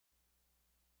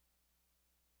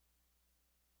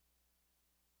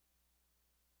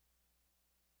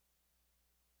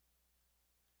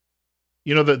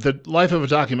You know, the life of a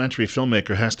documentary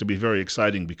filmmaker has to be very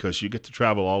exciting because you get to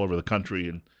travel all over the country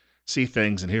and see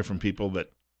things and hear from people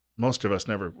that most of us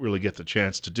never really get the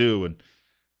chance to do. And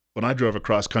when I drove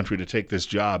across country to take this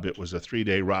job, it was a 3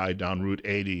 day ride down Route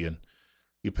 80, and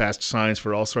you passed signs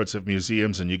for all sorts of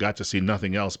museums, and you got to see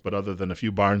nothing else but other than a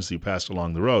few barns you passed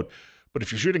along the road. But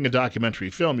if you're shooting a documentary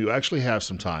film, you actually have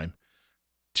some time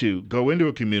to go into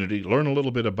a community, learn a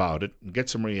little bit about it, and get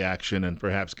some reaction, and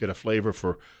perhaps get a flavor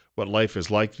for what life is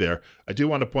like there. I do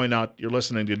want to point out you're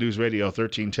listening to News Radio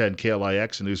 1310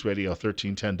 KLIX and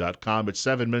newsradio1310.com. It's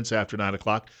 7 minutes after 9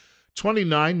 o'clock.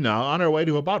 29 now, on our way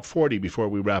to about 40 before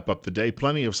we wrap up the day.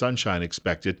 Plenty of sunshine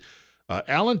expected.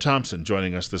 Alan Thompson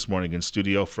joining us this morning in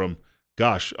studio from,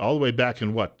 gosh, all the way back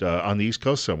in what, on the East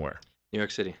Coast somewhere. New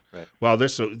York City, right. Wow,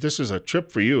 this is a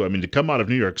trip for you. I mean, to come out of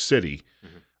New York City,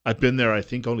 I've been there, I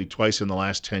think, only twice in the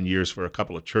last 10 years for a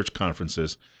couple of church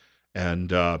conferences.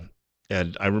 And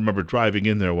and I remember driving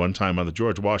in there one time on the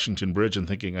George Washington Bridge and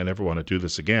thinking, I never want to do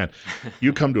this again.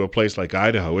 You come to a place like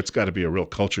Idaho, it's got to be a real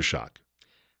culture shock.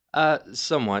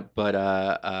 Somewhat, but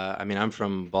I mean, I'm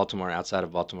from Baltimore, outside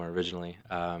of Baltimore originally,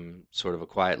 sort of a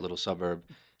quiet little suburb.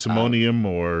 Timonium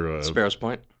or Sparrows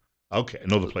Point. Okay, I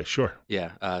know the place, sure.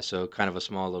 Yeah, so kind of a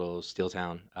small little steel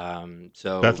town.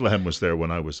 So Bethlehem was there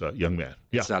when I was a young man.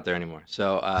 Yeah. it's not there anymore.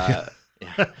 So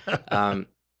yeah,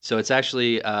 so it's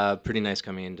actually pretty nice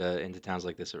coming into towns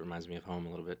like this. It reminds me of home a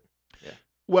little bit. Yeah.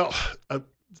 Well,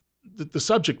 the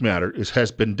subject matter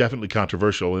has been definitely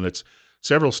controversial, and it's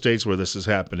several states where this is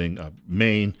happening.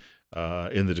 Maine,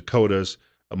 in the Dakotas,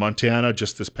 Montana.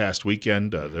 Just this past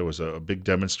weekend, there was a big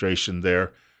demonstration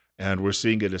there, and we're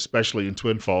seeing it especially in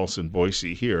Twin Falls and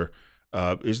Boise here.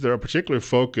 Is there a particular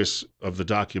focus of the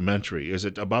documentary? Is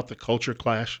it about the culture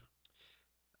clash?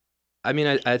 I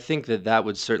mean, I think that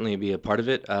would certainly be a part of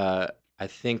it. I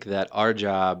think that our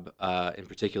job, in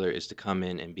particular, is to come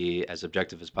in and be as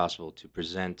objective as possible, to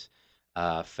present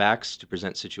facts, to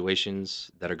present situations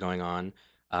that are going on,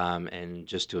 and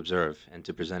just to observe and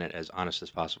to present it as honest as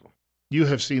possible. You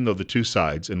have seen, though, the two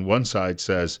sides, and one side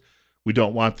says, we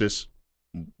don't want this.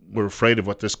 We're afraid of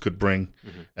what this could bring.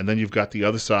 hmm And then you've got the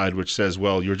other side, which says,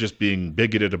 well, you're just being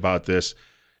bigoted about this.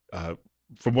 Uh,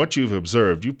 from what you've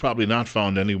observed, you've probably not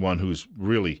found anyone who's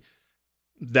really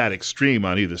that extreme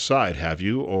on either side, have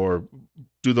you? Or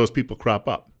do those people crop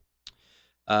up?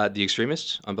 The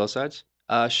extremists on both sides?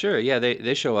 Sure, yeah,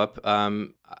 they show up.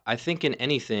 I think in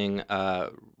anything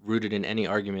rooted in any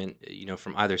argument,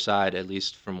 from either side, at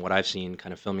least from what I've seen,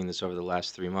 kind of filming this over the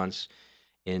last 3 months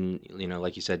in,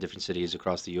 like you said, different cities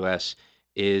across the U.S.,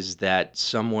 is that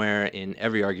somewhere in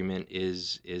every argument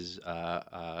is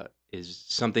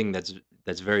something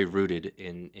that's very rooted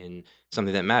in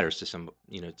something that matters to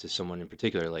to someone in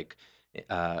particular. Like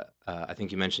I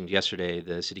think you mentioned yesterday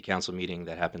the city council meeting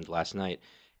that happened last night,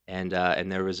 and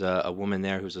there was a woman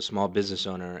there who's a small business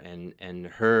owner, and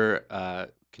her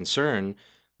concern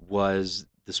was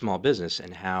the small business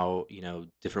and how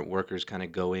different workers kind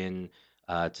of go in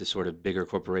to sort of bigger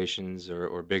corporations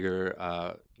or bigger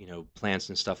plants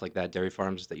and stuff like that, dairy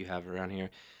farms that you have around here,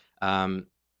 um,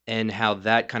 and how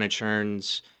that kind of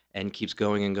churns and keeps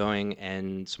going and going,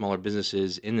 and smaller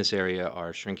businesses in this area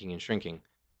are shrinking and shrinking.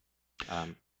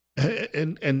 Um,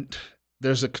 And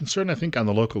there's a concern, I think, on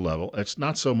the local level. It's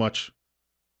not so much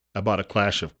about a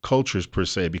clash of cultures per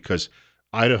se, because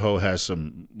Idaho has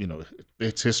some,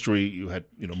 its history. You had,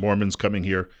 Mormons coming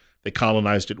here. They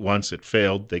colonized it once. It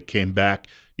failed. They came back.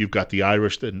 You've got the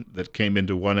Irish that came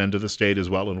into one end of the state as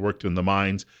well and worked in the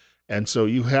mines. And so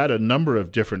you had a number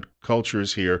of different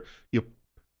cultures here. You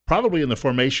probably in the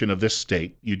formation of this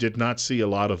state, you did not see a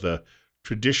lot of the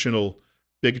traditional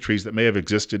bigotries that may have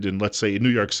existed in, let's say, New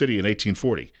York City in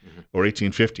 1840 mhm. or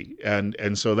 1850.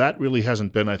 And so that really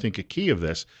hasn't been, I think, a key of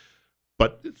this.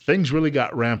 But things really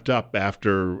got ramped up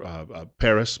after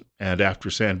Paris and after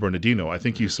San Bernardino. I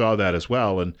think you Mhm, saw that as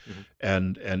well, and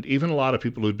mhm. and even a lot of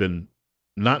people who'd been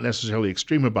not necessarily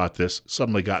extreme about this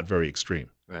suddenly got very extreme.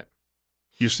 Right.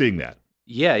 You're seeing that.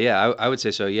 Yeah, yeah, I would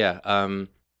say so. Yeah.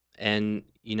 And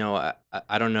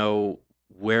I don't know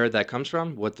where that comes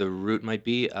from, what the root might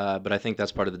be, but I think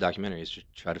that's part of the documentary is to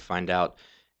try to find out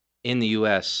in the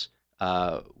U.S.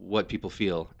 What people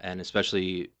feel, and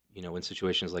especially when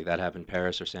situations like that happen,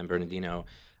 Paris or San Bernardino.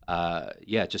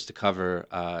 Yeah, just to cover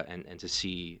and to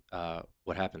see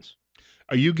what happens.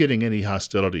 Are you getting any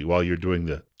hostility while you're doing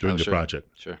Oh, the sure, project?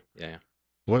 sure, yeah, yeah.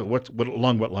 What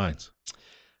along what lines?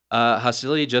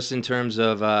 Hostility, just in terms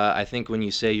of, I think when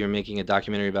you say you're making a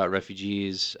documentary about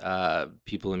refugees,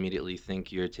 people immediately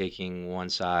think you're taking one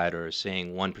side or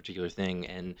saying one particular thing,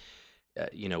 and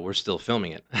we're still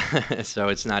filming it, so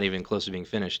it's not even close to being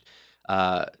finished.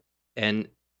 Uh, And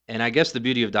and I guess the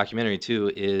beauty of documentary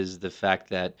too is the fact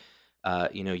that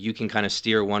you can kind of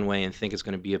steer one way and think it's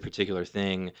going to be a particular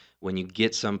thing. When you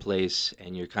get someplace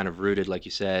and you're kind of rooted, like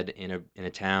you said, in a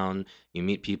town, you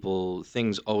meet people,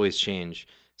 things always change.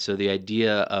 So the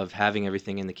idea of having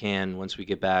everything in the can once we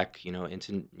get back,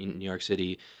 into New York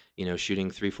City, shooting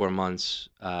 3 4 months,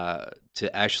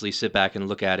 to actually sit back and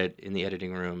look at it in the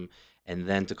editing room, and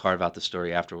then to carve out the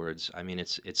story afterwards. I mean,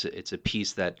 it's a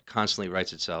piece that constantly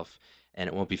writes itself, and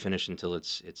it won't be finished until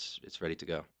it's ready to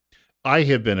go. I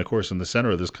have been, of course, in the center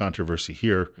of this controversy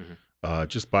here, Hmm.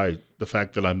 just by the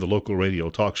fact that I'm the local radio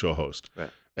talk show host,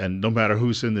 Right. and no matter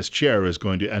who's in this chair is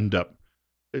going to end up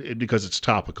because it's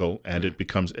topical and Hmm. it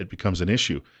becomes an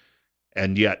issue.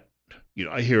 And yet,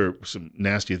 I hear some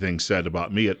nasty things said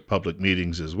about me at public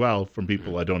meetings as well from Hmm.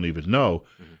 people I don't even know.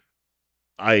 Hmm.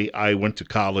 I went to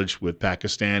college with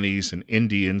Pakistanis and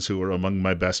Indians who are among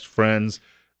my best friends.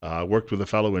 Worked with a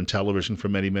fellow in television for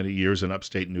many, many years in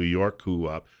upstate New York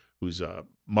whose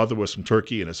mother was from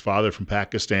Turkey and his father from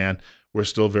Pakistan. We're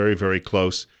still very, very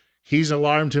close. He's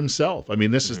alarmed himself. I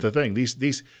mean, this is Hmm. the thing.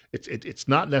 It's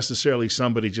not necessarily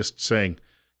somebody just saying,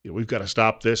 we've got to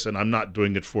stop this, and I'm not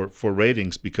doing it for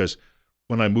ratings because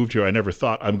when I moved here, I never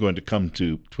thought I'm going to come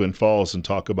to Twin Falls and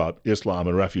talk about Islam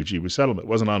and refugee resettlement. It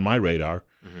wasn't on my radar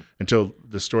Hmm. until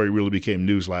the story really became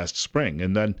news last spring.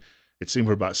 And then it seemed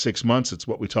for about 6 months, it's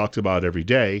what we talked about every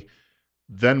day.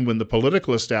 Then, when the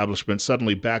political establishment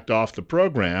suddenly backed off the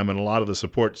program and a lot of the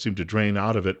support seemed to drain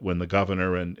out of it when the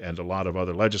governor and a lot of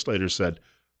other legislators said,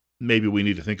 maybe we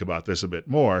need to think about this a bit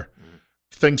more, Hmm.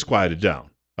 things quieted down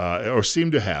or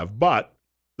seem to have. But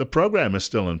the program is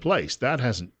still in place. That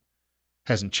hasn't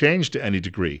changed to any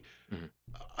degree. Hmm.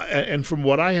 And from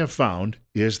what I have found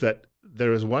is that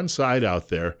there is one side out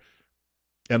there,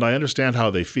 and I understand how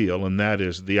they feel, and that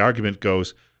is the argument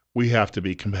goes, we have to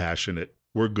be compassionate.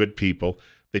 We're good people.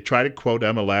 They try to quote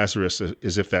Emma Lazarus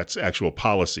as if that's actual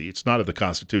policy. It's not of the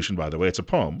Constitution, by the way. It's a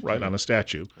poem right Hmm. on a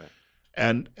statue.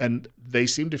 Right. And they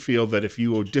seem to feel that if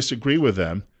you disagree with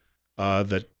them,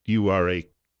 that you are a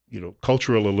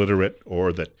cultural illiterate,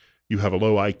 or that you have a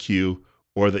low IQ,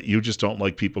 or that you just don't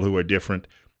like people who are different.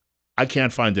 I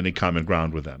can't find any common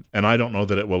ground with them. And I don't know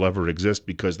that it will ever exist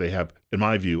because they have, in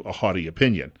my view, a haughty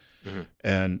opinion. Hmm.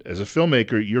 And as a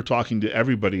filmmaker, you're talking to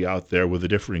everybody out there with the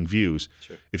differing views.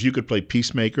 Sure. If you could play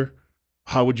peacemaker,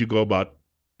 how would you go about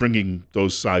bringing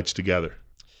those sides together?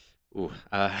 Ooh,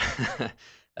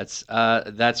 that's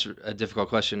a difficult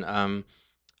question.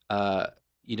 Uh,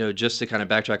 just to kind of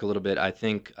backtrack a little bit, I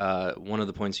think one of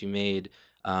the points you made,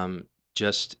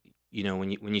 just when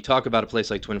you talk about a place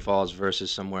like Twin Falls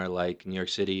versus somewhere like New York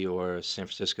City or San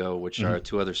Francisco, which Mm-hmm. are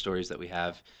two other stories that we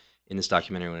have in this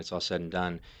documentary when it's all said and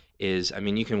done, is I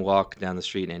mean you can walk down the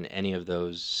street in any of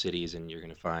those cities and you're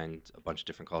going to find a bunch of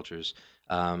different cultures.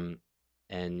 Um,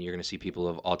 and you're going to see people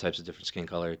of all types of different skin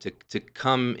color. To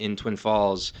come in Twin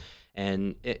Falls,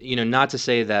 and not to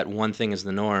say that one thing is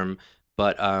the norm,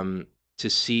 but to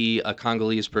see a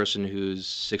Congolese person who's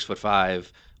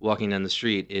 6'5" walking down the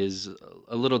street is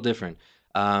a little different.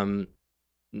 Um,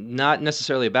 Not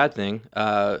necessarily a bad thing,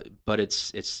 but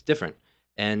it's different.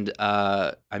 And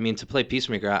I mean, to play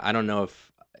peacemaker, I don't know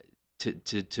if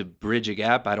to bridge a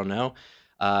gap. I don't know.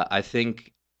 I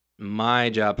think my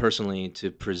job personally to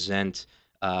present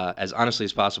as honestly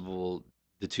as possible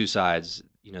the two sides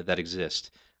that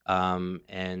exist.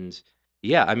 And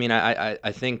yeah, I mean,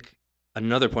 I think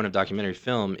another point of documentary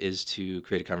film is to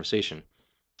create a conversation.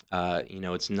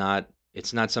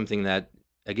 It's not something that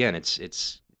again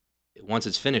it's once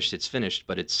it's finished,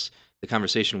 but it's the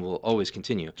conversation will always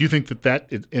continue. Do you think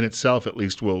that in itself, at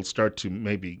least, will start to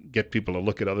maybe get people to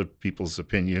look at other people's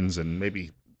opinions and maybe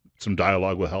some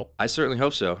dialogue will help? I certainly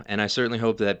hope so, and I certainly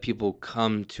hope that people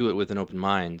come to it with an open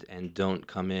mind and don't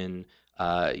come in,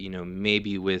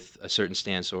 maybe with a certain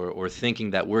stance or thinking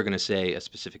that we're going to say a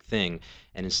specific thing,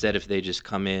 and instead, if they just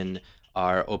come in,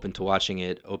 are open to watching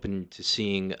it, open to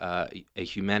seeing a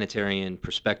humanitarian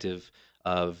perspective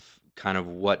of kind of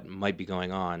what might be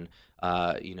going on,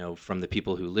 from the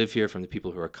people who live here, from the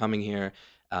people who are coming here,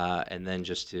 and then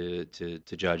just to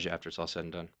judge after it's all said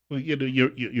and done. Well,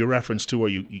 your reference to where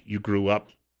you grew up.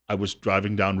 I was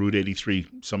driving down Route 83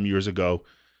 some years ago,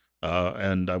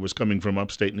 and I was coming from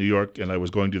upstate New York, and I was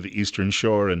going to the Eastern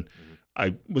Shore, and Hmm.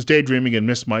 I was daydreaming and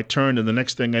missed my turn, and the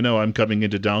next thing I know, I'm coming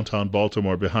into downtown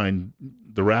Baltimore behind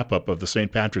the wrap up of the St.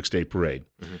 Patrick's Day Parade.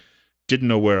 Hmm. Didn't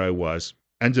know where I was.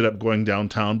 Ended up going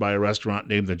downtown by a restaurant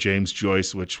named the James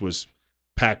Joyce, which was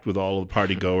packed with all of the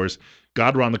party goers.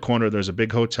 Got around the corner, there's a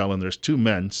big hotel, and there's two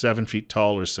men, 7 feet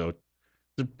tall or so,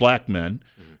 they're black men,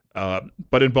 Uh,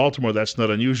 but in Baltimore, that's not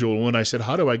unusual. When I said,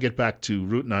 "How do I get back to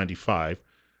Route 95?"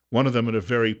 one of them, in a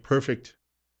very perfect,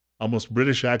 almost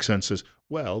British accent, says,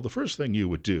 "Well, the first thing you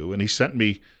would do," and he sent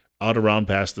me out around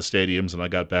past the stadiums, and I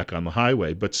got back on the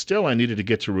highway. But still, I needed to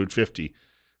get to Route 50.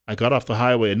 I got off the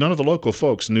highway, and none of the local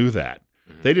folks knew that.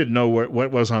 Hmm. They didn't know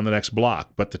what was on the next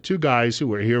block. But the two guys who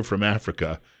were here from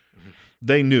Africa, Hmm.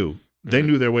 they knew. They Hmm.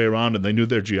 knew their way around, and they knew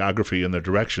their geography and their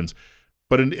directions.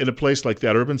 But in a place like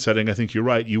that, urban setting, I think you're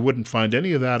right. You wouldn't find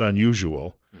any of that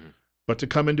unusual. Hmm. But to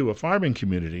come into a farming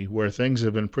community where things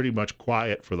have been pretty much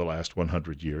quiet for the last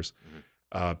 100 years, Hmm.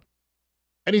 uh,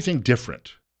 anything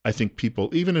different, I think people,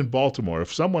 even in Baltimore,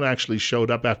 if someone actually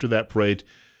showed up after that parade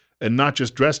and not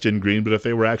just dressed in green, but if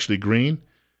they were actually green,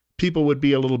 people would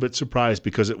be a little bit surprised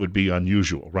because it would be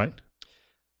unusual, right?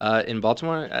 In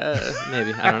Baltimore,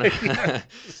 maybe I don't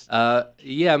know.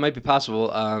 Yeah, it might be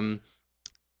possible.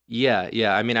 Yeah,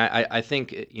 yeah. I mean, I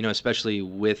think especially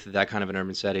with that kind of an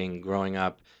urban setting, growing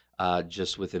up,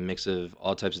 just with a mix of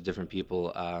all types of different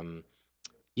people.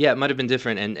 Yeah, it might have been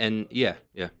different, and yeah,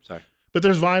 yeah. Sorry. But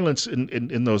there's violence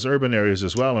in those urban areas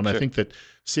as well. And I Sure. think that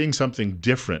seeing something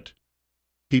different,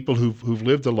 people who've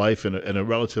lived a life in a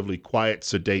relatively quiet,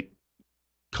 sedate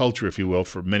culture, if you will,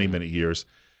 for many, Hmm. many years,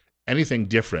 anything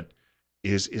different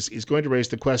is going to raise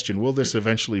the question, will this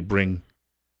eventually bring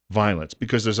violence?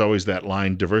 Because there's always that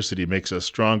line, diversity makes us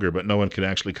stronger, but no one can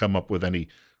actually come up with any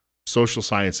social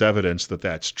science evidence that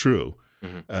that's true.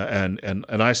 Hmm. And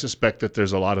I suspect that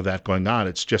there's a lot of that going on.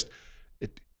 It's just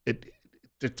it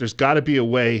it, there's got to be a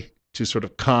way to sort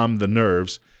of calm the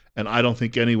nerves. And I don't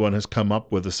think anyone has come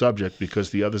up with a subject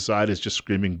because the other side is just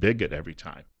screaming bigot every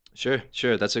time. Sure,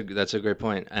 sure. That's a great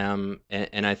point. And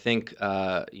I think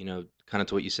kind of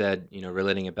to what you said,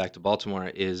 relating it back to Baltimore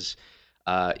is,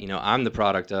 I'm the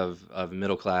product of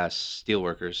middle class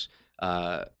steelworkers,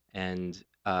 and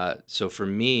so for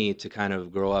me to kind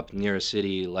of grow up near a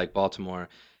city like Baltimore,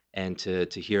 and to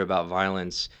hear about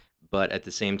violence, but at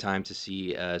the same time to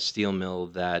see a steel mill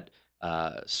that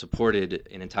supported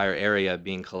an entire area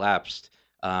being collapsed.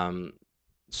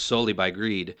 Solely by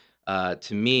greed.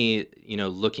 To me,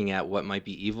 looking at what might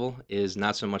be evil is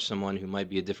not so much someone who might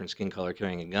be a different skin color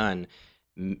carrying a gun.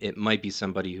 It might be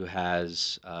somebody who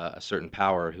has a certain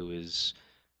power who is,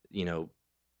 you know,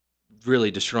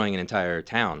 really destroying an entire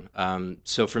town.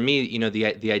 So for me,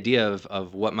 the idea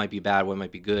of what might be bad, what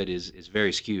might be good is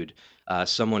very skewed.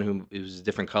 Someone who is a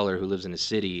different color who lives in a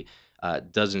city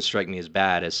doesn't strike me as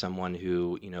bad as someone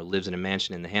who lives in a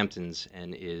mansion in the Hamptons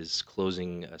and is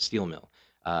closing a steel mill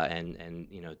and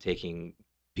taking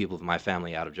people of my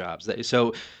family out of jobs.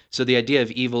 So the idea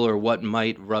of evil or what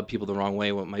might rub people the wrong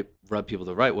way, what might rub people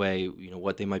the right way,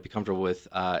 what they might be comfortable with,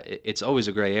 it's always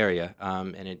a gray area,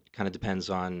 and it kind of depends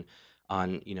on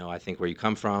I think where you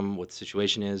come from, what the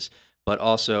situation is, but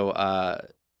also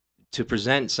to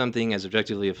present something as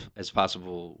objectively as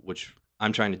possible, which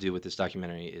I'm trying to do with this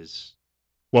documentary is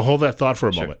Well, hold that thought for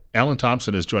a sure. moment. Alan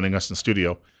Thompson is joining us in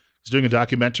studio. He's doing a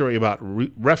documentary about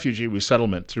refugee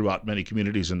resettlement throughout many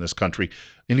communities in this country.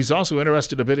 And he's also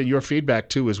interested a bit in your feedback,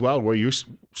 too, as well, where you're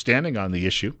standing on the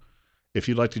issue. If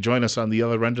you'd like to join us on the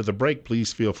other end of the break,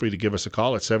 please feel free to give us a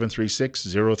call at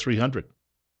 736-0300.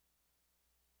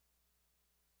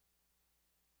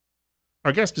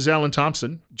 Our guest is Alan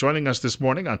Thompson, joining us this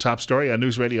morning on Top Story on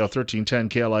News Radio 1310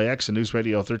 KLIX and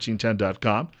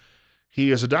newsradio1310.com.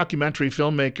 He is a documentary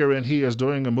filmmaker, and he is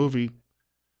doing a movie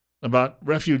about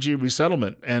refugee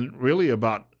resettlement and really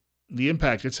about the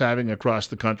impact it's having across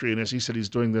the country. And as he said, he's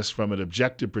doing this from an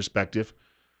objective perspective,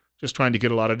 just trying to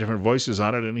get a lot of different voices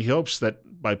on it. And he hopes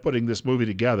that by putting this movie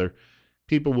together,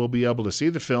 people will be able to see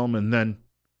the film and then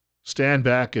stand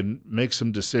back and make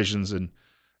some decisions and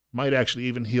might actually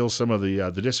even heal some of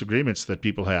the disagreements that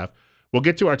people have. We'll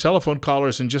get to our telephone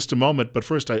callers in just a moment, but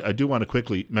first I do want to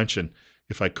quickly mention,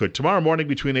 if I could, tomorrow morning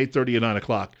between 8:30 and 9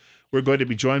 o'clock, we're going to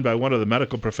be joined by one of the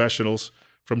medical professionals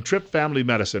from Trip Family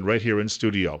Medicine right here in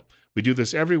studio. We do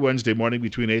this every Wednesday morning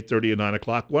between 8:30 and 9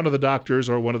 o'clock. One of the doctors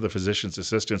or one of the physician's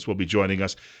assistants will be joining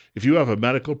us. If you have a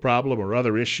medical problem or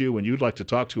other issue and you'd like to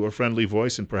talk to a friendly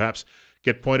voice and perhaps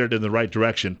get pointed in the right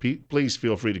direction, please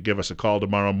feel free to give us a call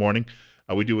tomorrow morning.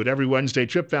 We do it every Wednesday.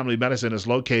 Trip Family Medicine is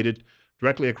located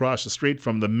directly across the street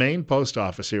from the main post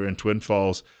office here in Twin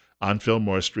Falls on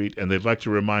Fillmore Street, and they'd like to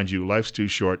remind you life's too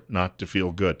short not to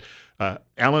feel good.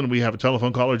 Alan, we have a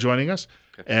telephone caller joining us,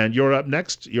 Okay. and you're up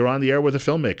next. You're on the air with a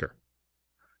filmmaker.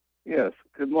 Yes.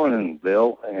 Good morning,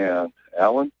 Bill and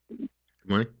Alan. Good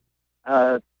morning.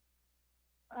 I'd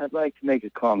like to make a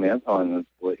comment on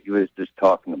what you was just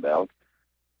talking about,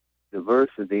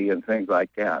 diversity and things like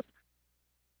that.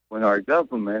 When our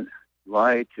government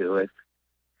lied to us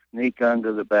sneak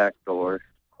under the back door,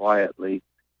 quietly,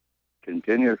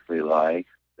 continuously lie.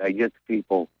 That gets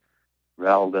people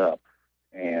riled up.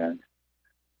 And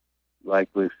like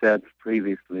we've said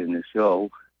previously in the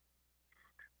show,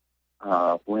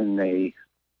 when they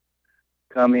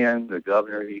come in, the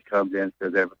governor, he comes in,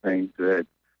 says everything's good.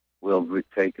 We'll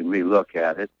take and relook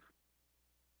at it.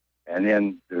 And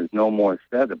then there's no more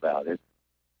said about it.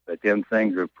 But then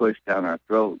things are pushed down our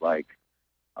throat, like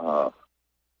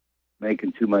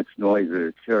making too much noise at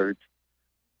a church.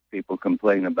 People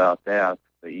complain about that,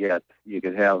 but yet you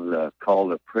could have the call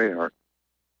to prayer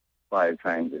 5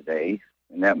 times a day,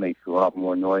 and that makes a lot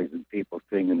more noise than people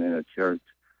singing in a church.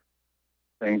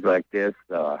 Things like this,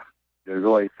 there's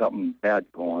always something bad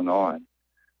going on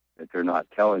that they're not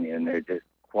telling you, and they're just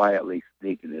quietly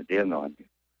sneaking it in on you.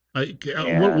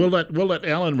 We'll let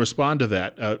Alan respond to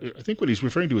that. I think what he's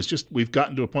referring to is just we've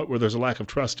gotten to a point where there's a lack of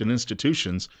trust in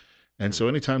institutions, and so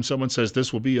anytime someone says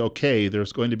this will be okay,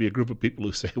 there's going to be a group of people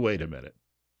who say, "Wait a minute."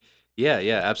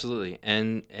 Yeah, absolutely.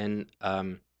 And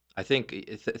I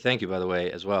think thank you, by the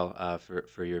way, as well,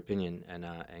 for your opinion and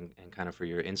kind of for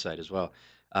your insight as well.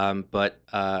 But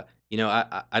I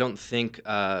don't think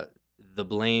the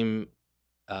blame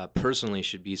personally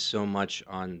should be so much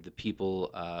on the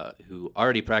people who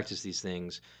already practice these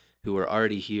things, who are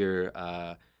already here.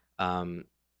 Um,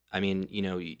 I mean,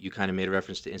 you kind of made a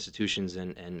reference to institutions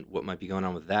and what might be going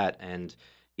on with that, and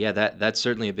yeah, that's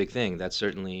certainly a big thing. That's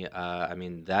certainly, I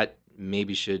mean, that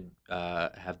maybe should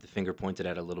have the finger pointed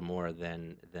at a little more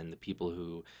than the people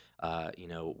who,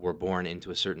 were born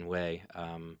into a certain way,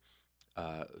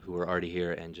 who are already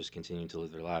here and just continuing to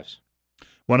live their lives.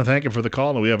 Want to thank you for the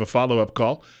call, and we have a follow-up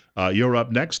call. You're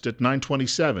up next at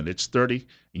 9:27. It's 30,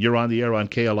 and you're on the air on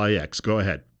KLIX. Go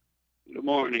ahead. Good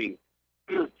morning.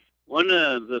 One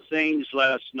of the things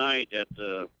last night at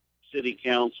the city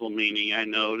council meeting I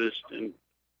noticed, and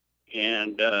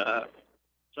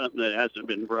something that hasn't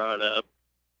been brought up.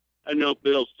 I know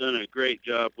Bill's done a great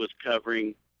job with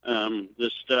covering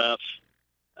this stuff.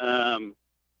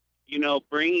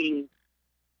 Bringing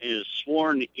a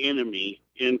sworn enemy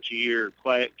into your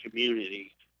quiet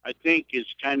community, I think is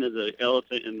kind of the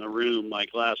elephant in the room,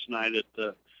 like last night at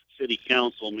the city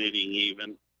council meeting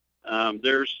even.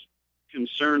 There's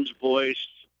concerns voiced,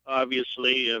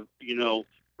 obviously, of,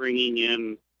 bringing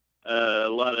in a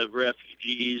lot of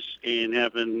refugees and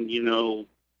having,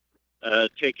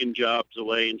 taking jobs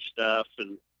away and stuff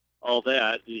and all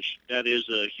that. And that is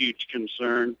a huge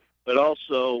concern. But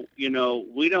also,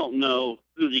 we don't know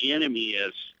who the enemy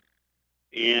is.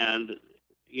 And,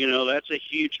 that's a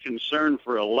huge concern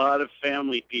for a lot of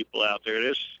family people out there.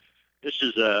 This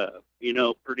is a,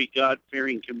 pretty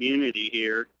God-fearing community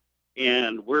here.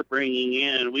 And we're bringing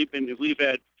in, we've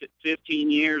had 15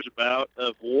 years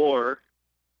of war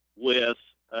with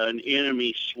an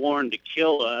enemy sworn to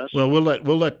kill us. Well, we'll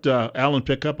let Alan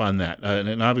pick up on that,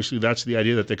 and obviously that's the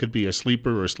idea that there could be a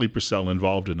sleeper or a sleeper cell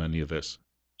involved in any of this.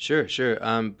 Sure.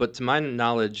 But to my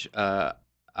knowledge, I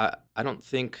don't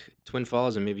think Twin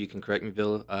Falls, and maybe you can correct me,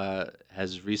 Bill,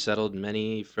 has resettled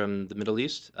many from the Middle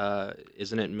East.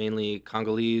 Isn't it mainly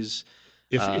Congolese?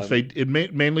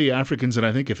 Mainly Africans, and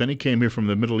I think if any came here from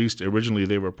the Middle East originally,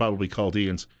 they were probably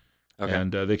Chaldeans, Okay.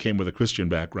 and they came with a Christian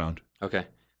background. Okay.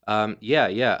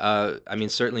 Yeah. I mean,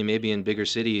 certainly, maybe in bigger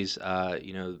cities,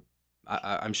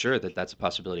 I'm sure that's a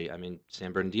possibility. I mean,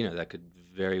 San Bernardino, that could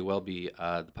very well be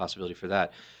the possibility for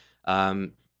that.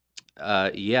 Um,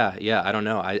 yeah. I don't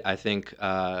know. I think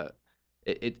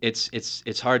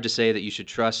it's hard to say that you should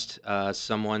trust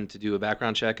someone to do a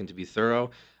background check and to be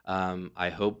thorough. I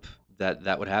hope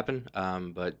that would happen,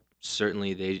 but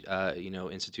certainly they,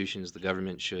 institutions, the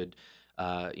government should,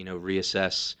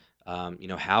 reassess,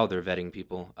 how they're vetting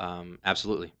people.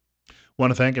 Absolutely.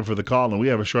 Want to thank him for the call, and we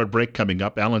have a short break coming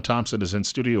up. Alan Thompson is in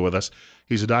studio with us.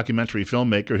 He's a documentary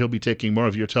filmmaker. He'll be taking more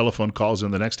of your telephone calls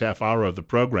in the next half hour of the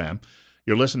program.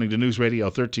 You're listening to News Radio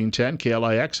 1310,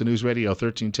 KLIX, and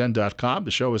NewsRadio1310.com.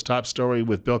 The show is Top Story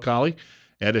with Bill Colley.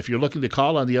 And if you're looking to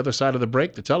call on the other side of the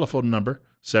break, the telephone number,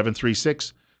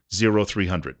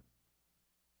 736-0300.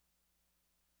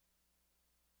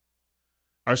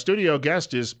 Our studio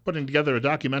guest is putting together a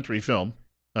documentary film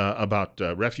about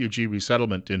refugee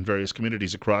resettlement in various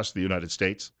communities across the United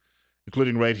States,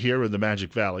 including right here in the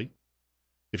Magic Valley.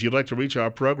 If you'd like to reach our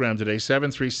program today,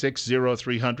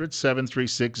 736-0300,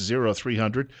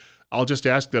 736-0300. I'll just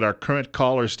ask that our current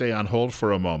callers stay on hold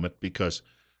for a moment because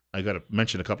I got to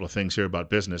mention a couple of things here about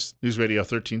business. News Radio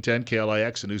 1310,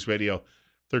 KLIX, and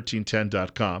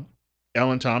NewsRadio1310.com.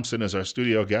 Alan Thompson is our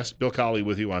studio guest. Bill Colley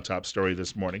with you on Top Story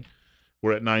this morning.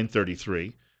 We're at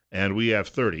 9:33, and we have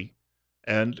 30.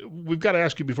 And we've got to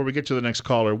ask you before we get to the next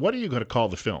caller, what are you going to call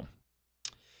the film?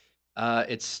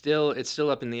 It's still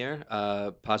up in the air.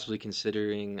 Possibly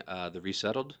considering The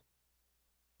Resettled.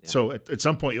 Yeah. So at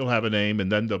some point you'll have a name,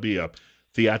 and then there'll be a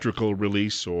theatrical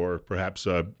release or perhaps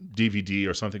a DVD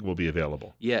or something will be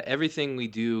available. Yeah, everything we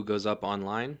do goes up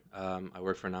online. I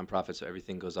work for a nonprofit, so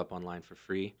everything goes up online for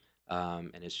free.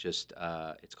 And it's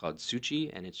called Suchi,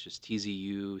 and it's just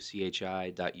tzuchi.us,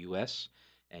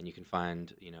 and you can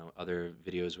find other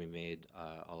videos we made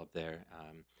all up there.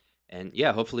 And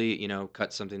yeah, hopefully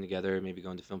cut something together, maybe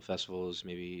go into film festivals,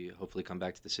 maybe hopefully come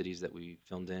back to the cities that we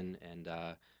filmed in, and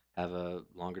have a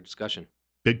longer discussion.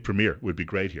 Big premiere would be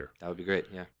great here. That would be great.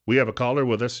 Yeah. We have a caller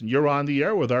with us, and you're on the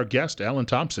air with our guest, Alan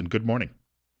Thompson. Good morning.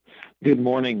 Good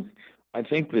morning. I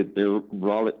think that there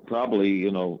probably,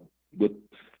 what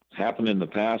happened in the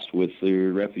past with the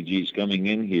refugees coming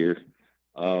in here,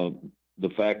 the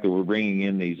fact that we're bringing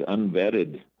in these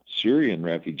unvetted Syrian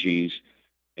refugees,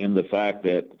 and the fact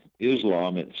that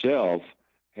Islam itself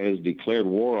has declared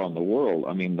war on the world.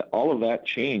 I mean, all of that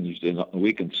changed, and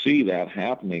we can see that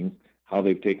happening, how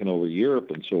they've taken over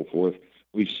Europe and so forth.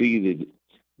 We see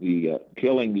the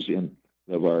killings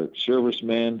of our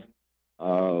servicemen,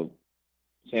 San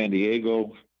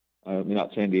Diego,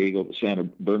 not San Diego, but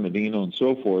San Bernardino and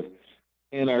so forth.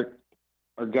 And our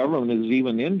government has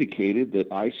even indicated that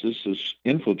ISIS is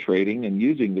infiltrating and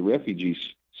using the refugee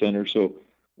center. So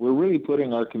we're really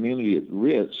putting our community at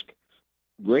risk,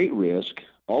 great risk,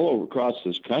 all over across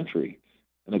this country.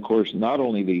 And of course, not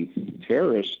only the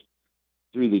terrorists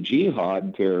through the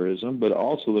jihad terrorism, but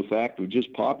also the fact of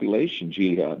just population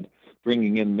jihad,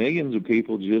 bringing in millions of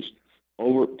people just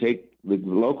overtake the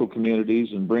local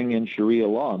communities and bring in Sharia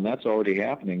law, and that's already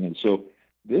happening. And so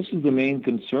this is the main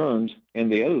concerns.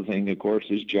 And the other thing, of course,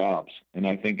 is jobs. And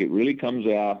I think it really comes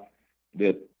out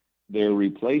that they're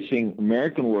replacing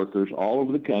American workers all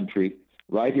over the country,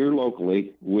 right here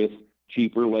locally, with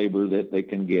cheaper labor that they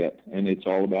can get. And it's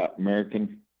all about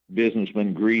American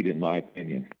businessman greed, in my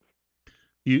opinion.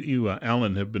 You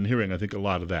Alan, have been hearing, I think, a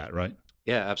lot of that, right?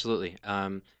 Yeah, absolutely.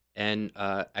 And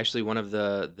actually, one of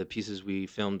the pieces we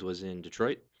filmed was in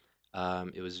Detroit.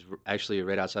 It was actually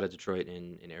right outside of Detroit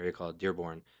in an area called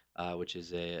Dearborn, which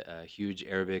is a huge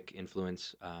Arabic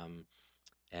influence.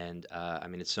 And I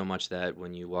mean, it's so much that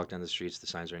when you walk down the streets, the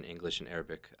signs are in English and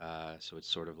Arabic. So it's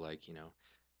sort of like,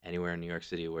 anywhere in New York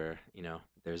City where,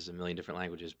 there's a million different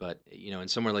languages. But, in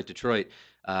somewhere like Detroit,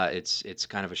 it's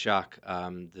kind of a shock.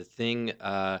 The thing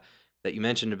that you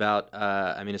mentioned about,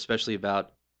 I mean, especially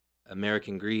about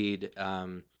American greed, I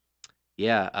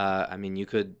mean, you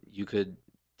could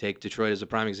take Detroit as a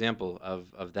prime example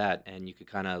of that, and you could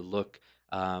kind of look.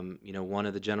 One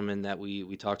of the gentlemen that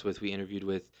we talked with, we interviewed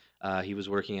with, he was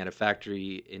working at a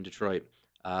factory in Detroit.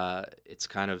 It's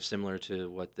kind of similar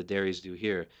to what the dairies do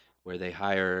here, where they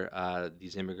hire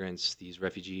these immigrants, these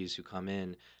refugees who come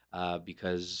in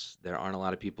because there aren't a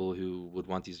lot of people who would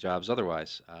want these jobs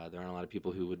otherwise. There aren't a lot of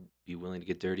people who would be willing to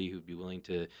get dirty, who'd be willing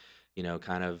to,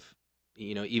 kind of,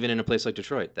 even in a place like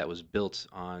Detroit that was built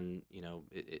on,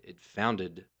 it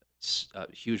founded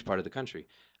a huge part of the country.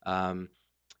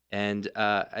 And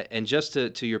just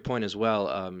to your point as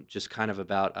well, just kind of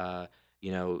about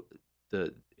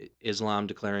the Islam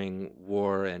declaring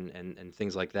war and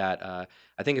things like that.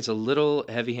 I think it's a little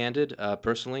heavy-handed,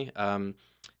 personally.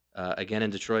 Again, in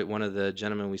Detroit, one of the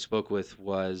gentlemen we spoke with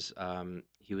was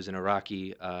he was an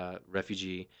Iraqi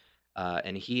refugee,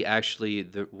 and he actually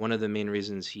one of the main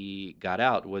reasons he got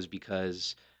out was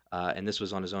because, and this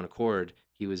was on his own accord.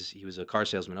 He was a car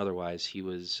salesman. Otherwise, he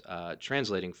was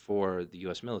translating for the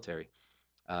U.S. military.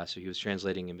 So he was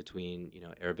translating in between,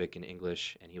 Arabic and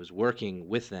English, and he was working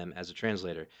with them as a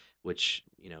translator, which,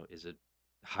 is a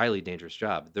highly dangerous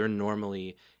job. They're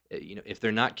normally, if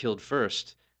they're not killed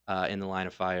first in the line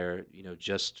of fire,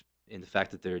 just in the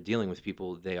fact that they're dealing with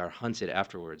people, they are hunted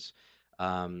afterwards.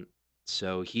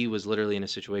 So he was literally in a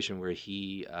situation where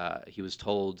he was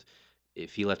told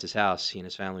if he left his house, he and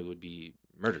his family would be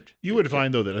murdered. You would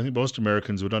find, though, that I think most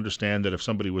Americans would understand that if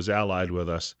somebody was allied with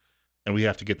us and we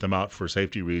have to get them out for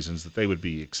safety reasons, that they would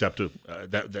be accepted.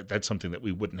 That's something that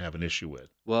we wouldn't have an issue with.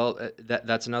 Well,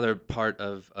 that's another part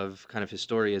of kind of his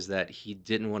story, is that he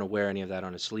didn't want to wear any of that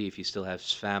on his sleeve. He still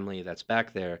has family that's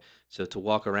back there. So to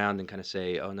walk around and kind of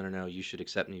say, oh, no, you should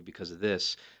accept me because of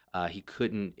this, he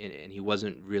couldn't, and he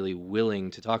wasn't really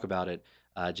willing to talk about it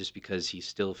just because he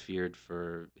still feared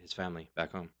for his family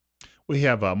back home. We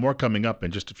have more coming up in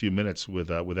just a few minutes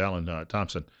with Alan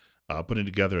Thompson, putting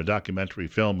together a documentary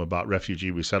film about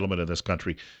refugee resettlement in this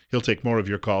country. He'll take more of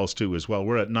your calls, too, as well.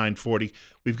 We're at 9:40.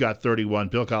 We've got 31.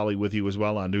 Bill Colley with you as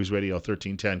well on News Radio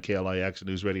 1310 KLIX and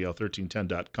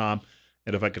NewsRadio1310.com.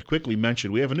 And if I could quickly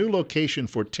mention, we have a new location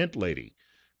for Tint Lady,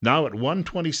 now at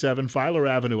 127 Filer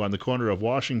Avenue on the corner of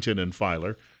Washington and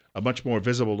Filer, a much more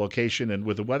visible location. And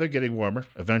with the weather getting warmer,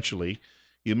 eventually,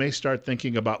 you may start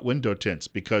thinking about window tints,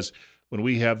 because when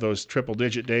we have those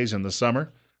triple-digit days in the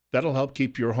summer, that'll help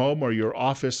keep your home or your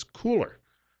office cooler.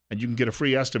 And you can get a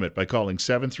free estimate by calling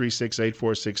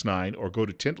 736-8469 or go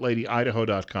to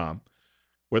tintladyidaho.com,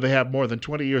 where they have more than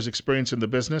 20 years' experience in the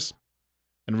business.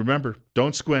 And remember,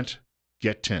 don't squint,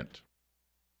 get tint.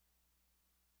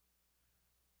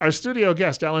 Our studio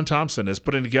guest, Alan Thompson, is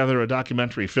putting together a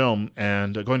documentary film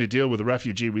and going to deal with the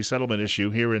refugee resettlement issue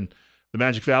here in the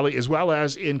Magic Valley, as well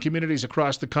as in communities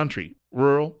across the country,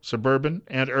 rural, suburban,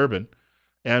 and urban.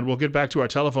 And we'll get back to our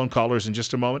telephone callers in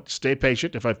just a moment. Stay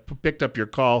patient. If I've picked up your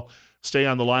call, stay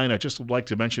on the line. I just would like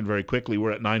to mention very quickly,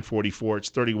 we're at 944. It's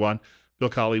 31. Bill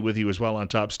Colley with you as well on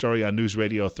Top Story on News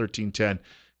Radio 1310,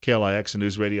 KLIX and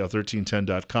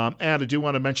newsradio1310.com. And I do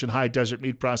want to mention High Desert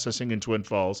Meat Processing in Twin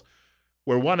Falls,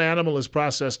 where one animal is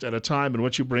processed at a time, and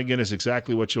what you bring in is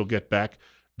exactly what you'll get back.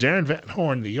 Darren Van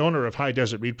Horn, the owner of High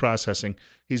Desert Meat Processing,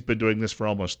 he's been doing this for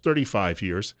almost 35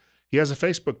 years. He has a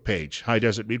Facebook page. High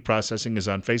Desert Meat Processing is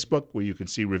on Facebook, where you can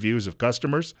see reviews of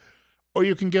customers, or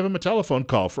you can give him a telephone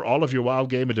call for all of your wild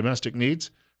game and domestic needs,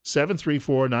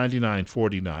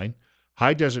 734-9949.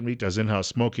 High Desert Meat does in-house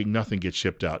smoking. Nothing gets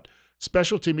shipped out.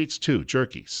 Specialty meats too: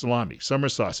 jerky, salami, summer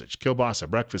sausage, kielbasa,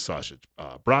 breakfast sausage,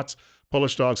 brats,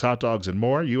 Polish dogs, hot dogs, and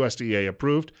more, USDA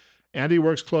approved. And he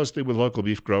works closely with local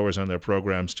beef growers on their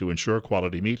programs to ensure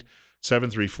quality meat,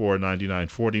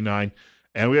 734-9949.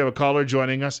 And we have a caller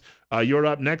joining us. You're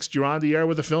up next. You're on the air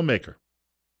with the Filmmaker.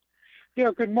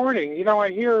 Yeah, good morning. You know,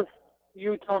 I hear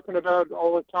you talking about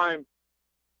all the time.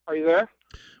 Are you there?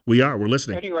 We are. We're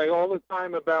listening. Anyway, all the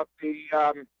time about the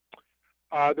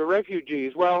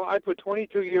refugees. Well, I put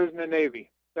 22 years in the Navy.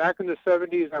 Back in the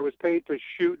 70s, I was paid to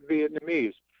shoot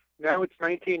Vietnamese. Now it's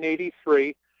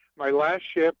 1983. My last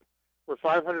ship, we're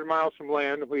 500 miles from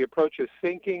land. We approach a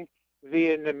sinking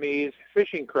Vietnamese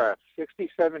fishing craft,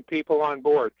 67 people on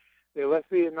board. They left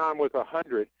Vietnam with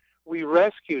 100. We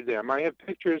rescued them. I have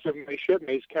pictures of my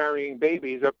shipmates carrying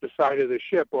babies up the side of the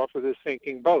ship off of the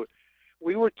sinking boat.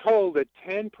 We were told that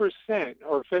 10%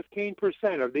 or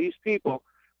 15% of these people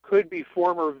could be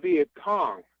former Viet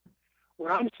Cong.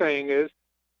 What I'm saying is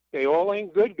they all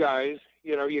ain't good guys.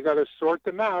 You know, you got to sort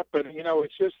them out. But, you know,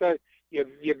 it's just that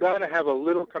you got to have a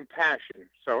little compassion.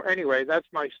 So anyway, that's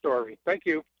my story. Thank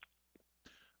you.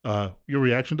 Your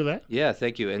reaction to that? Yeah,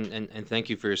 thank you, and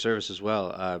thank you for your service as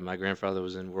well. My grandfather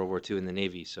was in World War II in the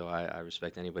Navy, so I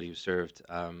respect anybody who served.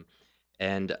 I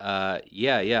really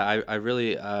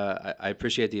I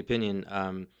appreciate the opinion,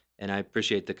 and I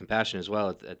appreciate the compassion as well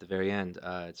at the very end.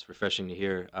 It's refreshing to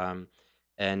hear.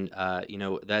 You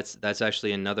know, that's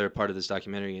actually another part of this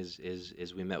documentary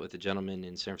is we met with a gentleman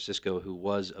in San Francisco who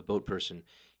was a boat person.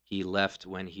 He left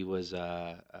when he was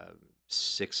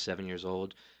 6-7 years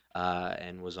old.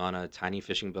 And was on a tiny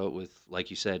fishing boat with, like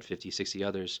you said, 50, 60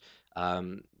 others.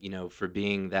 You know, for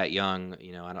being that young,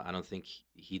 you know, I don't think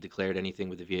he declared anything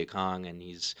with the Viet Cong, and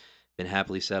he's been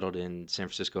happily settled in San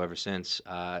Francisco ever since.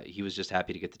 He was just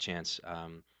happy to get the chance.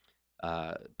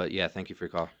 But yeah, thank you for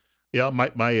your call. Yeah, my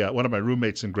one of my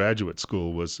roommates in graduate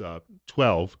school was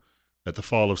 12 at the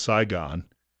fall of Saigon,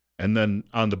 and then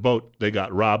on the boat they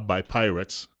got robbed by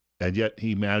pirates, and yet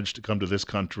he managed to come to this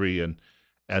country and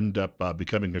end up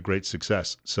becoming a great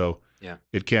success. So Yeah.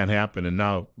 it can happen, and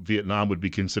now Vietnam would be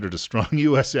considered a strong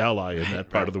U.S. ally in that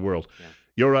part of the world. Yeah.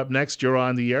 You're up next. You're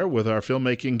on the air with our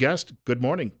filmmaking guest. Good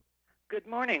morning. Good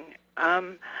morning.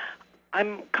 I'm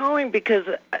calling because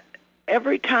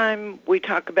every time we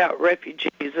talk about refugees,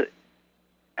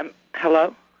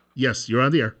 hello? Yes, you're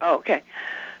on the air. Oh, okay.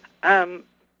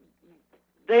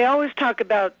 They always talk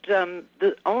about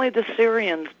only the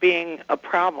Syrians being a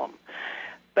problem.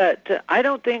 But I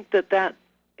don't think that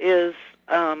is,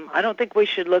 I don't think we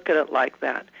should look at it like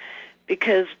that,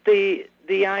 because the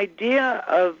idea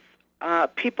of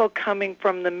people coming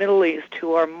from the Middle East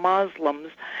who are Muslims,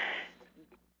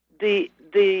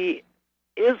 the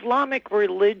Islamic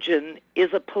religion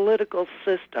is a political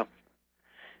system.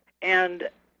 And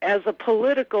as a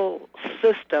political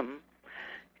system,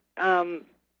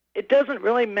 it doesn't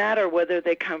really matter whether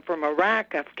they come from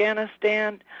Iraq,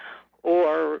 Afghanistan,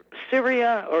 or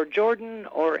Syria or Jordan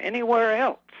or anywhere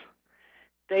else.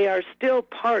 They are still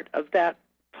part of that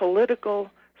political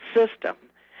system.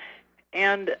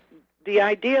 And the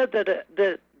idea that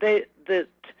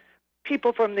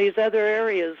people from these other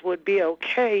areas would be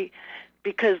okay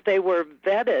because they were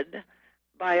vetted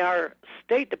by our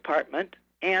State Department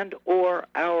and or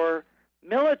our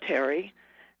military,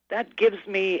 that gives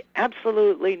me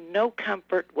absolutely no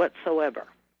comfort whatsoever.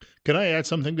 Can I add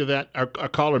something to that? Our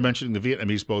caller mentioning the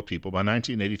Vietnamese boat people. By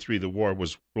 1983, the war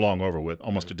was long over with,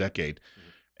 almost a decade.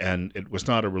 And it was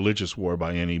not a religious war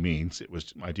by any means. It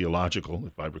was ideological,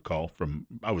 if I recall.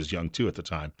 I was young, too, at the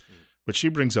time. But she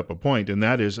brings up a point, and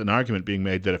that is an argument being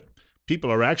made that if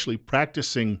people are actually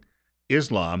practicing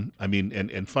Islam, and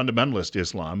fundamentalist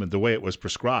Islam, and the way it was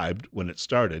prescribed when it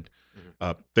started,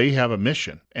 they have a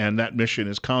mission. And that mission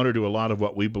is counter to a lot of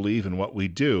what we believe and what we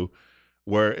do,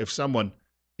 where if someone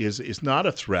is not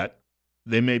a threat,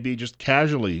 they may be just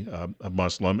casually a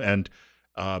Muslim, and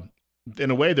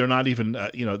in a way they're not even,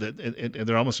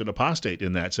 they're almost an apostate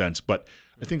in that sense. But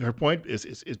I think her point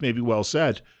is maybe well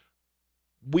said.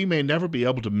 We may never be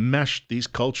able to mesh these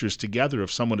cultures together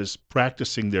if someone is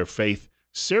practicing their faith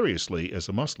seriously as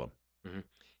a Muslim. Mm-hmm.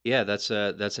 Yeah, that's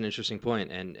an interesting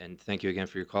point, and thank you again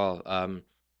for your call.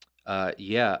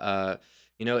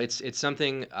 It's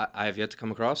something I've yet to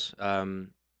come across,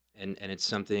 and it's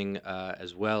something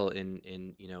as well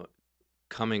in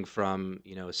coming from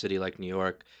a city like New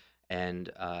York,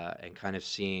 and kind of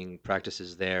seeing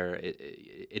practices there.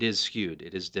 It is skewed.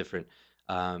 It is different.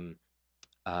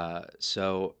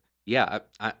 So yeah,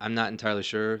 I'm not entirely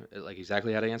sure like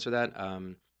exactly how to answer that.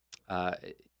 Uh,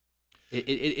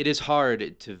 it is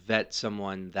hard to vet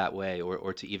someone that way,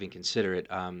 or to even consider it.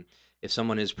 If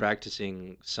someone is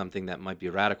practicing something that might be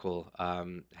radical,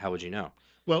 how would you know?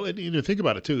 Well, and think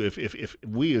about it too. If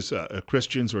we as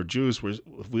Christians or Jews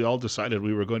if we all decided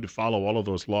we were going to follow all of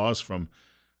those laws from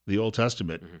the Old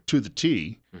Testament to the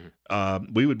T,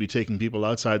 we would be taking people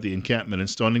outside the encampment and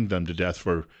stoning them to death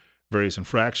for various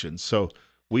infractions. So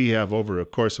we have, over a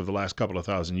course of the last couple of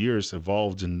thousand years,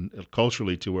 evolved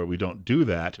culturally to where we don't do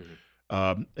that.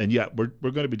 And yet we're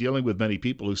going to be dealing with many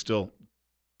people who still,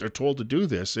 they're told to do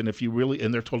this, and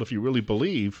they're told if you really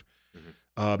believe,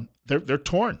 they're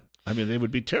torn. I mean, they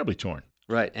would be terribly torn.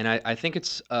 Right, and I think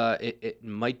it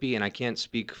might be, and I can't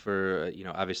speak for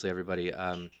obviously everybody.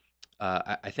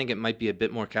 I think it might be a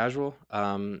bit more casual,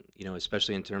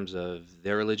 especially in terms of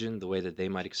their religion, the way that they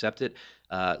might accept it.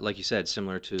 Like you said,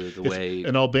 similar to the way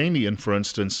an Albanian, for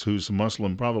instance, who's a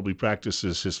Muslim, probably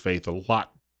practices his faith a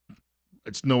lot.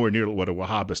 It's nowhere near what a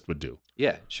Wahhabist would do.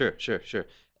 Yeah, sure.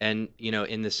 And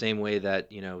in the same way that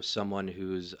someone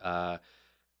who's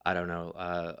I don't know,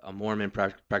 a Mormon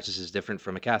practices different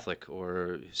from a Catholic,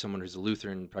 or someone who's a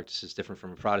Lutheran practices different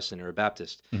from a Protestant or a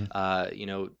Baptist. I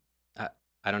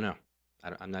don't know.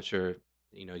 I'm not sure,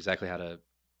 exactly how to.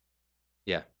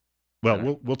 Yeah.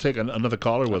 Well, we'll take another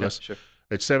caller with us. Sure.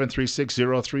 It's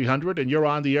 736-0300, and you're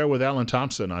on the air with Alan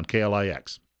Thompson on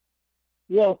KLIX.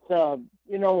 Yes,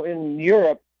 in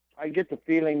Europe, I get the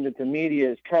feeling that the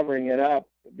media is covering it up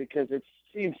because it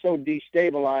seems so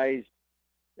destabilized.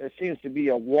 There seems to be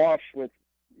a wash with,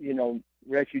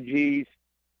 refugees.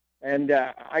 And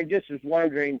I just was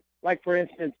wondering, like, for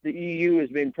instance, the EU has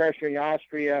been pressuring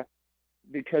Austria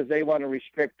because they want to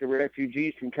restrict the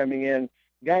refugees from coming in.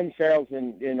 Gun sales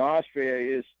in Austria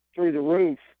is through the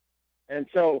roof. And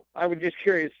so I was just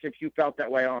curious if you felt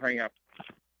that way. I'll hang up.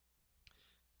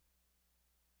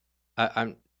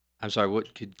 I'm sorry.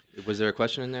 Was there a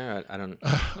question in there? I don't.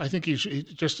 I think he's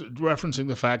just referencing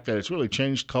the fact that it's really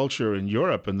changed culture in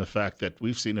Europe, and the fact that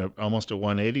we've seen almost a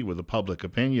 180 with the public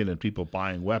opinion and people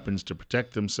buying weapons to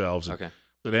protect themselves. Okay.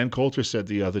 But Ann Coulter said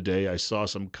the other day, I saw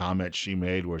some comment she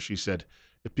made where she said,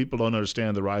 if people don't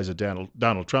understand the rise of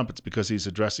Donald Trump, it's because he's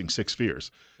addressing six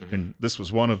fears, and this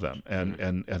was one of them.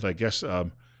 And I guess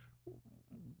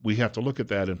we have to look at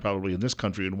that, and probably in this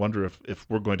country, and wonder if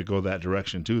we're going to go that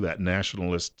direction too, that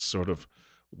nationalist sort of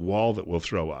wall that we'll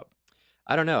throw up.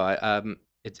 I don't know.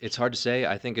 It's hard to say.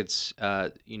 I think it's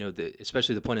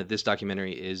especially the point of this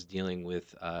documentary is dealing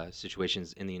with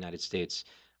situations in the United States.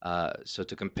 So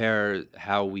to compare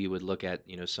how we would look at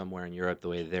somewhere in Europe, the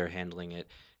way they're handling it,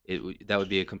 that would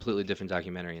be a completely different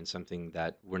documentary, and something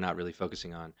that we're not really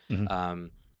focusing on.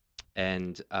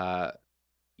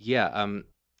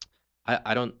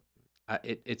 I don't.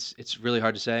 It's really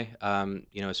hard to say.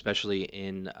 Especially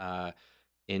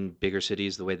in bigger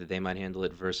cities, the way that they might handle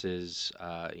it versus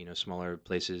smaller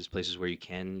places where you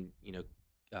can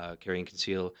carry and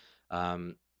conceal.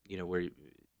 Where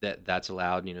that's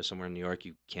allowed. Somewhere in New York,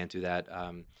 you can't do that.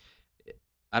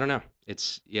 I don't know.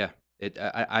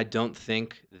 I don't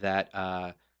think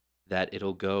that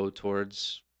it'll go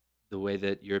towards the way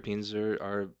that Europeans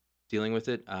are dealing with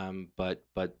it. But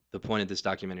the point of this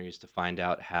documentary is to find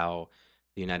out how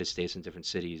the United States and different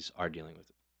cities are dealing with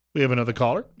it. We have another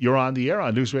caller. You're on the air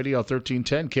on News Radio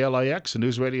 1310 KLIX and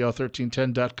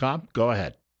newsradio1310.com. Go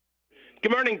ahead.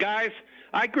 Good morning, guys.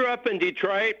 I grew up in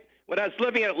Detroit when I was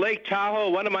living at Lake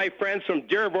Tahoe, one of my friends from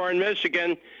Dearborn,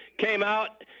 Michigan, came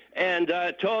out and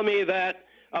told me that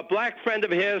a black friend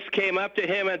of his came up to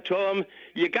him and told him,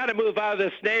 "You got to move out of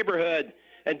this neighborhood."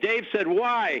 And Dave said,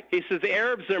 "Why?" He says, "The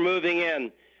Arabs are moving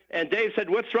in." And Dave said,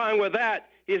 "What's wrong with that?"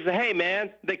 He said, "Hey,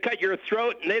 man, they cut your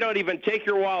throat and they don't even take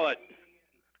your wallet."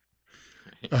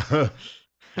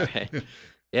 Right.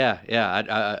 Yeah,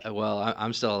 yeah. Well,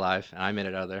 I'm still alive, and I made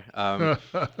it out of there.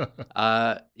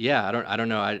 Yeah, I don't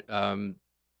know. I'm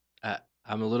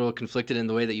a little conflicted in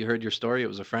the way that you heard your story. It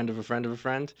was a friend of a friend of a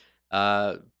friend.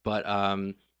 But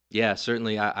yeah,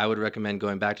 certainly, I would recommend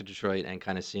going back to Detroit and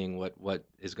kind of seeing what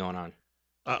is going on.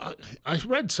 I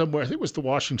read somewhere, I think it was the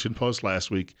Washington Post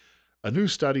last week, a new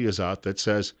study is out that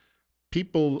says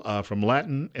people from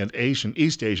Latin and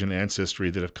East Asian ancestry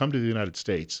that have come to the United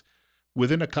States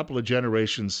within a couple of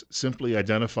generations simply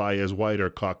identify as white or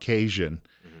Caucasian,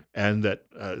 and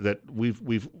that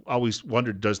we've always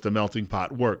wondered, does the melting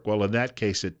pot work? Well, in that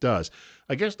case, it does.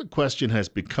 I guess the question has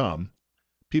become,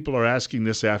 people are asking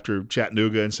this after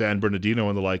Chattanooga and San Bernardino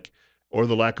and the like, or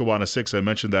the Lackawanna Six. I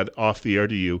mentioned that off the air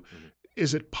to you.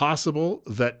 Is it possible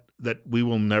that we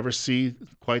will never see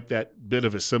quite that bit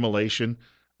of assimilation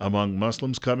among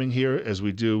Muslims coming here as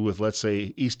we do with, let's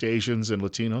say, East Asians and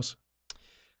Latinos?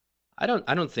 I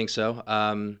don't think so.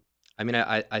 I mean,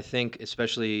 I think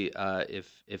especially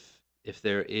if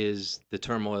there is the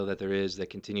turmoil that there is that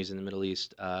continues in the Middle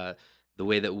East, the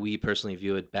way that we personally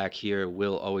view it back here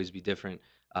will always be different.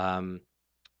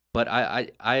 But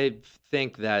I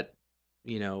think that,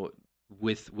 you know,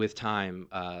 with time,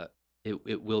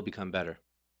 it will become better.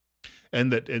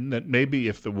 And that maybe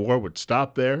if the war would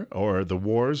stop there, or the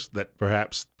wars, that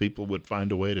perhaps people would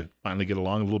find a way to finally get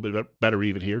along a little bit better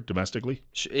even here domestically.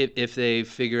 If they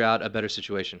figure out a better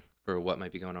situation for what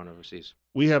might be going on overseas.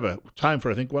 We have a time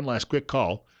for, I think, one last quick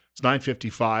call. It's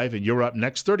 9:55, and you're up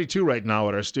next. 32 right now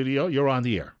at our studio. You're on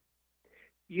the air.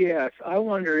 Yes, I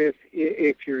wonder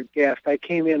if your guest, I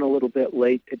came in a little bit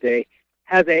late today,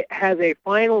 has a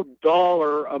final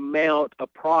dollar amount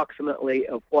approximately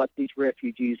of what these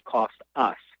refugees cost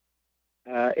us.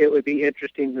 It would be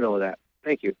interesting to know that.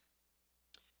 Thank you.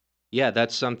 Yeah,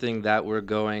 that's something that we're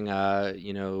going,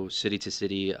 you know, city to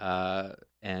city,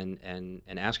 and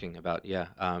asking about. Yeah,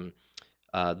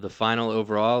 the final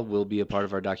overall will be a part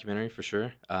of our documentary for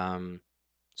sure.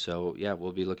 So yeah,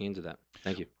 we'll be looking into that.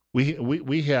 Thank you.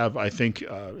 We have, I think,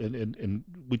 and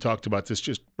we talked about this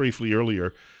just briefly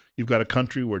earlier. You've got a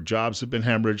country where jobs have been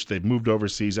hemorrhaged. They've moved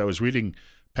overseas. I was reading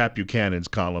Pat Buchanan's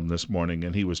column this morning,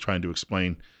 and he was trying to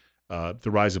explain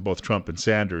the rise of both Trump and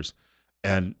Sanders,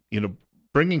 and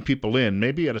bringing people in,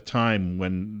 maybe at a time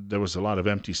when there was a lot of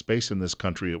empty space in this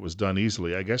country, it was done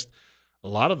easily. I guess a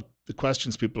lot of the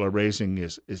questions people are raising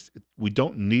is we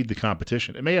don't need the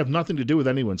competition. It may have nothing to do with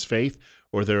anyone's faith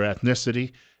or their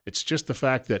ethnicity. It's just the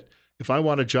fact that if I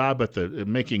want a job at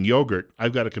making yogurt,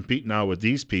 I've got to compete now with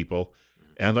these people.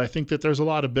 And I think that there's a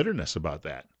lot of bitterness about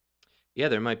that. Yeah,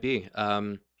 there might be.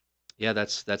 Yeah,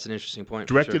 that's an interesting point.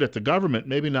 Directed at the government,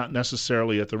 maybe not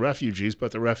necessarily at the refugees,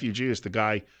 but the refugee is the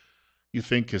guy you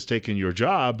think has taken your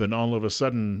job, and all of a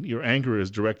sudden your anger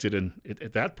is directed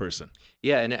at that person.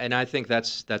 Yeah, and I think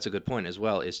that's a good point as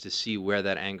well, is to see where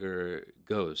that anger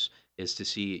goes, is to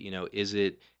see,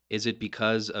 is it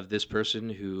because of this person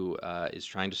who is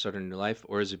trying to start a new life,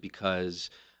 or is it because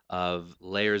of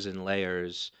layers and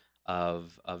layers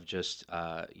of just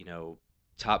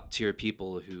top tier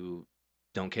people who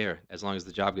don't care as long as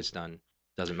the job gets done?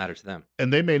 Doesn't matter to them.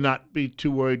 And they may not be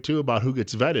too worried too about who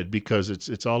gets vetted, because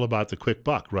it's all about the quick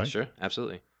buck, right? Sure,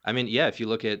 absolutely. I mean, yeah, if you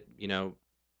look at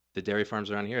the dairy farms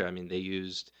around here, I mean, they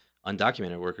used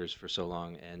undocumented workers for so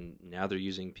long, and now they're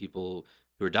using people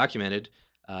who are documented,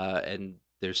 and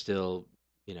there's still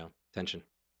tension.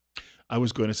 I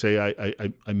was going to say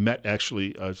I met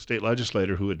actually a state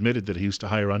legislator who admitted that he used to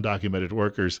hire undocumented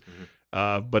workers,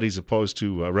 but he's opposed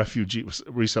to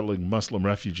resettling Muslim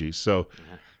refugees. So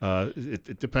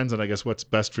it depends on, I guess, what's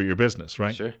best for your business,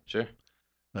 right? Sure.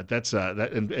 But that's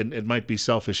and it might be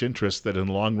selfish interests that in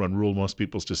the long run rule most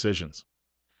people's decisions.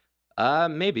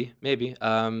 Maybe.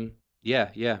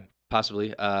 Yeah,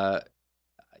 possibly.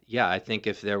 Yeah, I think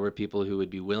if there were people who would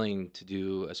be willing to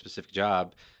do a specific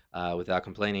job without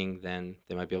complaining, then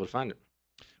they might be able to find it.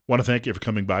 Want to thank you for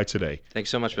coming by today.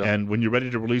 Thanks so much, Bill. And when you're ready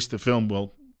to release the film,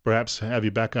 we'll perhaps have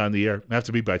you back on the air. Have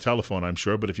to be by telephone, I'm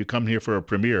sure, but if you come here for a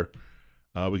premiere,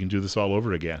 we can do this all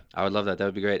over again. I would love that. That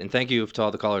would be great. And thank you to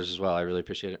all the callers as well. I really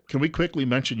appreciate it. Can we quickly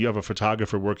mention you have a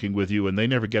photographer working with you, and they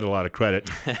never get a lot of credit.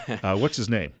 What's his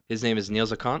name? His name is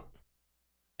Niels Acante.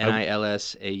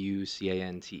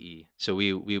 Nilsaucante. So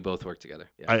we both work together.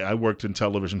 Yeah. I worked in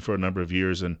television for a number of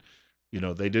years, and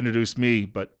they'd introduced me,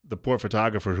 but the poor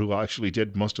photographer who actually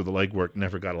did most of the legwork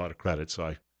never got a lot of credit. So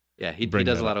I Yeah, he bring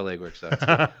does that a lot up. of legwork, so it's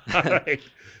good. All right.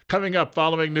 Coming up,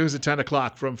 following news at 10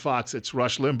 o'clock from Fox, it's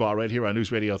Rush Limbaugh right here on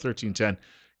News Radio 1310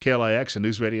 KLIX and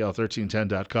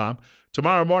newsradio1310.com.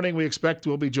 Tomorrow morning, we expect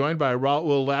we'll be joined by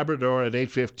Raul Labrador at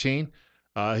 8:15.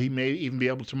 He may even be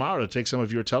able tomorrow to take some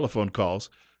of your telephone calls.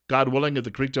 God willing, if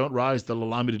the creek don't rise, they'll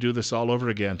allow me to do this all over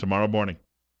again tomorrow morning.